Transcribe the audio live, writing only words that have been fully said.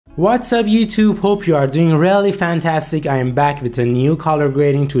What's up YouTube, hope you are doing really fantastic. I am back with a new color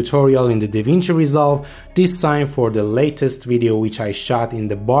grading tutorial in the DaVinci Resolve, this time for the latest video which I shot in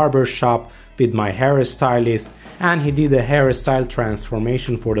the barber shop with my hairstylist, and he did a hairstyle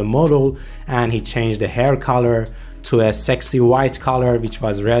transformation for the model and he changed the hair color to a sexy white color, which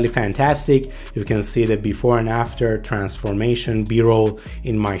was really fantastic. You can see the before and after transformation b-roll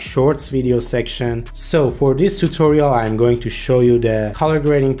in my shorts video section. So for this tutorial I'm going to show you the color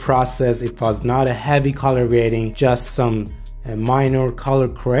grading process. It was not a heavy color grading, just some minor color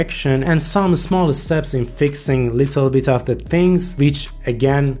correction and some small steps in fixing little bit of the things, which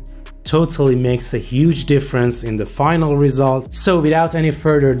again totally makes a huge difference in the final result. So without any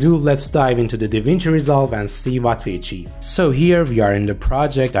further ado, let's dive into the DaVinci Resolve and see what we achieve. So here we are in the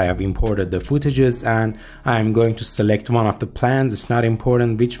project. I have imported the footages and I'm going to select one of the plans. It's not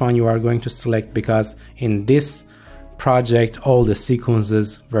important which one you are going to select because in this project all the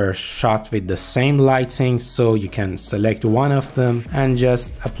sequences were shot with the same lighting, so you can select one of them and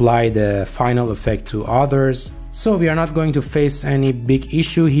just apply the final effect to others. So we are not going to face any big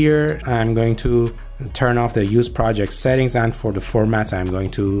issue here. I'm going to turn off the use project settings, and for the format I'm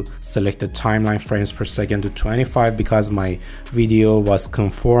going to select the timeline frames per second to 25 because my video was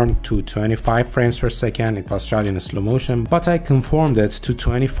conformed to 25 frames per second. It was shot in slow motion, but I conformed it to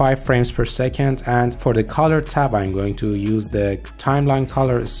 25 frames per second. And for the color tab I'm going to use the timeline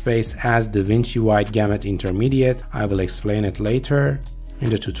color space as DaVinci Wide Gamut Intermediate. I will explain it later in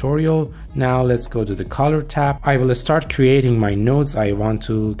the tutorial. Now let's go to the color tab. I will start creating my nodes. I want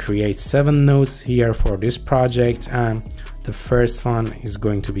to create 7 nodes here for this project, and the first one is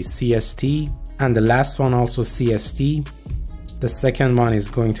going to be CST and the last one also CST. The second one is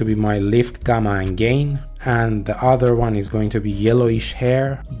going to be my lift, gamma and gain, and the other one is going to be yellowish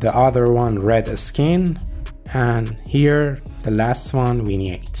hair, the other one red skin, and here the last one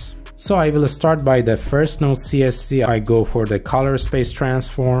vignette. So I will start by the first node CST. I go for the color space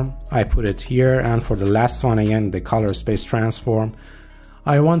transform. I put it here, and for the last one again the color space transform.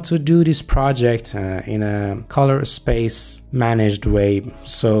 I want to do this project in a color space managed way,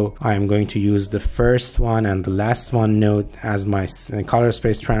 so I'm going to use the first one and the last one node as my color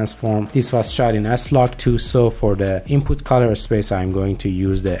space transform. This was shot in SLOG2, so for the input color space I'm going to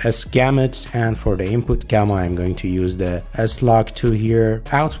use the S gamut, and for the input gamma I'm going to use the SLOG2 here.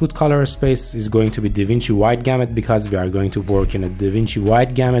 Output color space is going to be DaVinci Wide Gamut because we are going to work in a DaVinci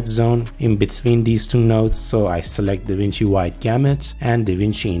Wide Gamut zone in between these two nodes, so I select DaVinci Wide Gamut and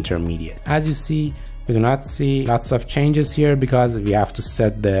DaVinci Intermediate. As you see, we do not see lots of changes here because we have to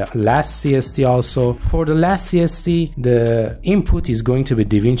set the last CST also. For the last CST, the input is going to be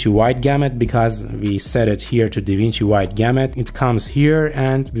DaVinci Wide Gamut because we set it here to DaVinci Wide Gamut. It comes here,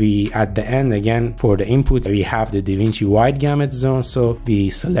 and we at the end again for the input we have the DaVinci Wide Gamut zone, so we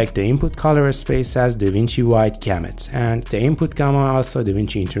select the input color space as DaVinci Wide Gamut and the input gamma also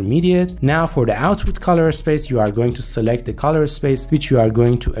DaVinci Intermediate. Now for the output color space you are going to select the color space which you are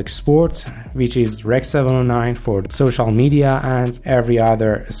going to export, which is Rec 709 for social media and every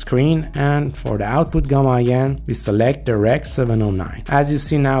other screen, and for the output gamma again we select the Rec 709. As you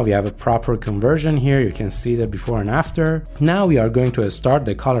see now we have a proper conversion here. You can see the before and after. Now we are going to start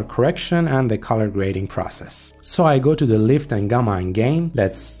the color correction and the color grading process. So I go to the lift and gamma and gain.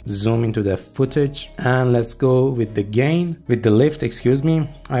 Let's zoom into the footage and let's go with the gain. With the lift, excuse me,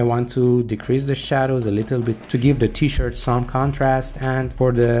 I want to decrease the shadows a little bit to give the t-shirt some contrast, and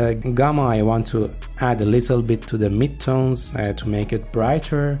for the gamma I want to add a little bit to the midtones to make it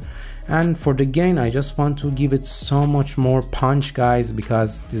brighter, and for the gain I just want to give it so much more punch guys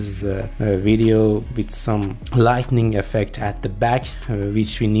because this is a video with some lightning effect at the back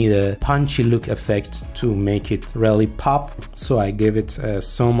which we need a punchy look effect to make it really pop, so I give it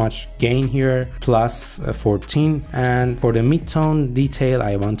so much gain here plus 14, and for the midtone detail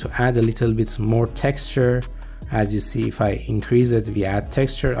I want to add a little bit more texture. As you see, if I increase it, we add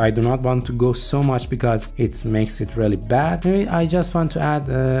texture. I do not want to go so much because it makes it really bad. Maybe I just want to add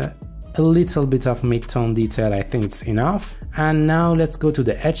a little bit of mid-tone detail. I think it's enough. And now let's go to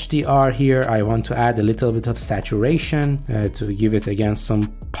the HDR here. I want to add a little bit of saturation to give it again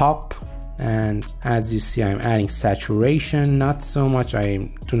some pop. And as you see, I'm adding saturation, not so much. I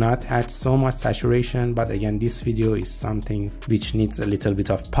do not add so much saturation, but again, this video is something which needs a little bit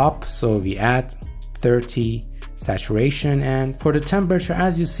of pop, so we add 30 saturation. And for the temperature,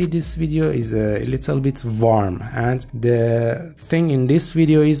 as you see, this video is a little bit warm, and the thing in this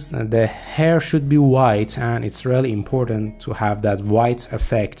video is the hair should be white, and it's really important to have that white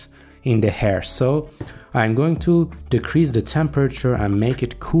effect in the hair. So I'm going to decrease the temperature and make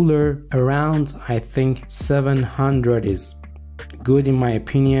it cooler around, I think 700 is good in my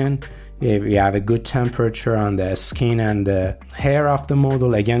opinion. We have a good temperature on the skin and the hair of the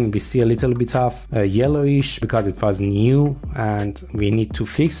model. Again, we see a little bit of yellowish because it was new, and we need to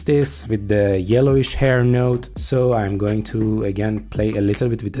fix this with the yellowish hair node. So I'm going to again play a little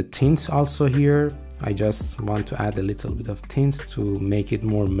bit with the tint also here. I just want to add a little bit of tint to make it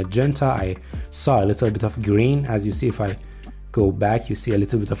more magenta. I saw a little bit of green. As you see, if I go back, you see a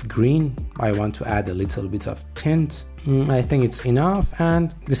little bit of green. I want to add a little bit of tint. I think it's enough,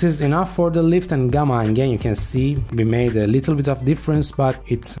 and this is enough for the lift and gamma. Again, you can see we made a little bit of difference, but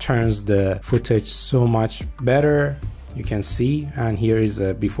it turns the footage so much better. You can see, and here is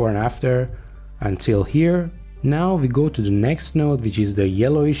a before and after until here. Now we go to the next node, which is the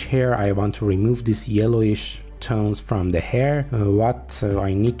yellowish hair. I want to remove this yellowish tones from the hair. What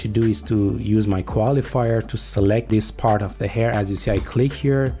I need to do is to use my qualifier to select this part of the hair. As you see, I click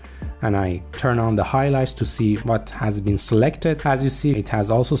here and I turn on the highlights to see what has been selected. As you see, it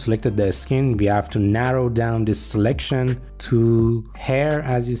has also selected the skin. We have to narrow down this selection to hair.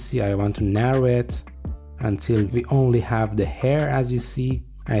 As you see, I want to narrow it until we only have the hair. As you see,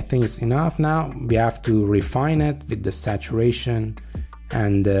 I think it's enough. Now we have to refine it with the saturation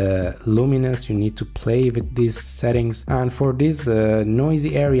and luminous. You need to play with these settings, and for these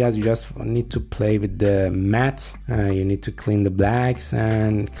noisy areas you just need to play with the matte. You need to clean the blacks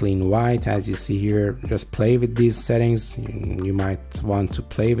and clean white. As you see here, just play with these settings. You might want to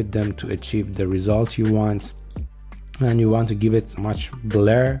play with them to achieve the result you want, and you want to give it much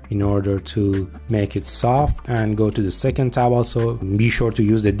blur in order to make it soft. And go to the second tab. Also be sure to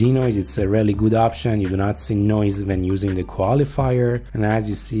use the denoise. It's a really good option. You do not see noise when using the qualifier, and as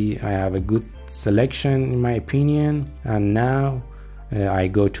you see, I have a good selection in my opinion. And now I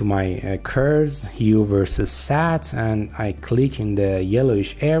go to my curves, hue versus sat, and I click in the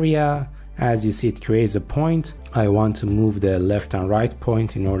yellowish area. As you see, it creates a point. I want to move the left and right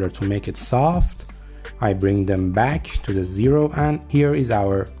point in order to make it soft. I bring them back to the 0, and here is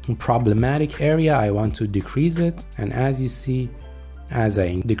our problematic area. I want to decrease it, and as you see, as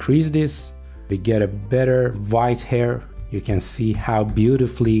I decrease this, we get a better white hair. You can see how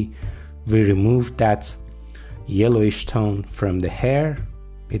beautifully we removed that yellowish tone from the hair.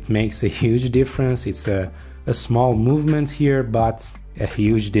 It makes a huge difference. It's a small movement here, but a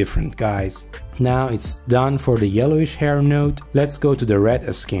huge difference, guys. Now it's done for the yellowish hair node. Let's go to the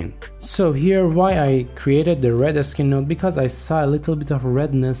red skin. So here, why I created the red skin node, because I saw a little bit of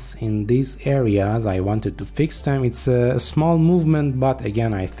redness in these areas. I wanted to fix them. It's a small movement, but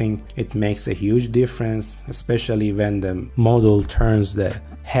again, I think it makes a huge difference, especially when the model turns the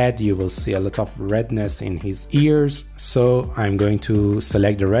head. You will see a lot of redness in his ears. So I'm going to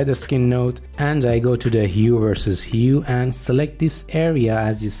select the red skin node, and I go to the hue versus hue and select this area.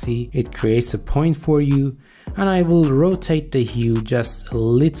 As you see, it creates a point for you, and I will rotate the hue just a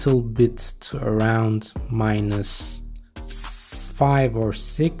little bit to around -5 or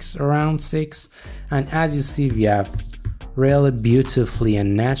 6, around 6. And as you see, we have really beautifully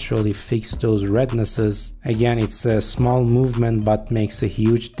and naturally fixed those rednesses. Again, it's a small movement but makes a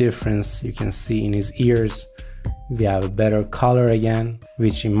huge difference. You can see in his ears we have a better color again,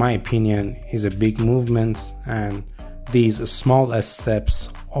 which in my opinion is a big movement, and these small steps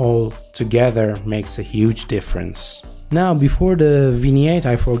all together makes a huge difference. Now, before the vignette,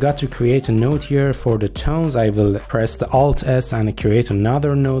 I forgot to create a node here for the tones. I will press the Alt S and create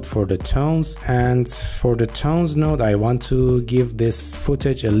another node for the tones. And for the tones node, I want to give this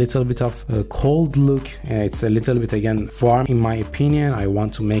footage a little bit of a cold look. It's a little bit, again, warm in my opinion. I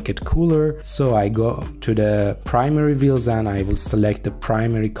want to make it cooler. So I go to the primary wheels and I will select the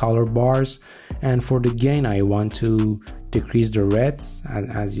primary color bars. And for the gain, I want to decrease the reds, and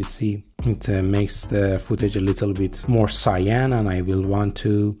as you see, it makes the footage a little bit more cyan. And I will want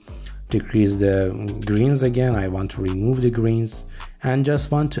to decrease the greens again. I want to remove the greens and just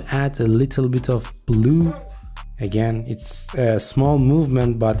want to add a little bit of blue. Again, it's a small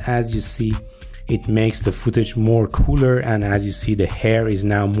movement, but as you see, it makes the footage more cooler. And as you see, the hair is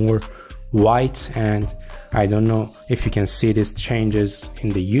now more white, and I don't know if you can see these changes in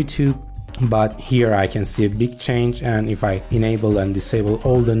the YouTube, but here I can see a big change. And if I enable and disable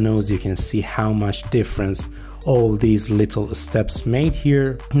all the nodes, you can see how much difference all these little steps made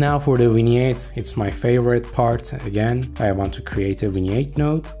here. Now for the vignette, it's my favorite part. Again, I want to create a vignette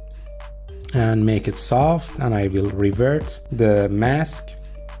node and make it soft, and I will revert the mask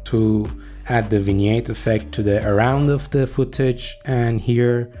to add the vignette effect to the around of the footage. And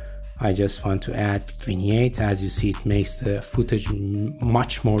here I just want to add vignette. As you see, it makes the footage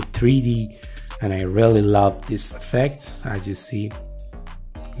much more 3D, and I really love this effect. As you see,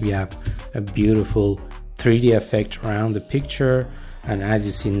 we have a beautiful 3D effect around the picture, and as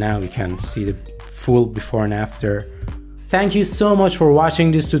you see now, we can see the full before and after. Thank you so much for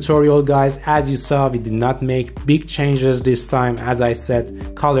watching this tutorial, guys. As you saw, we did not make big changes this time. As I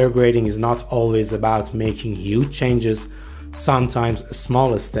said, color grading is not always about making huge changes. Sometimes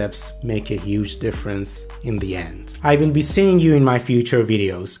small steps make a huge difference in the end. I will be seeing you in my future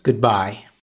videos. Goodbye.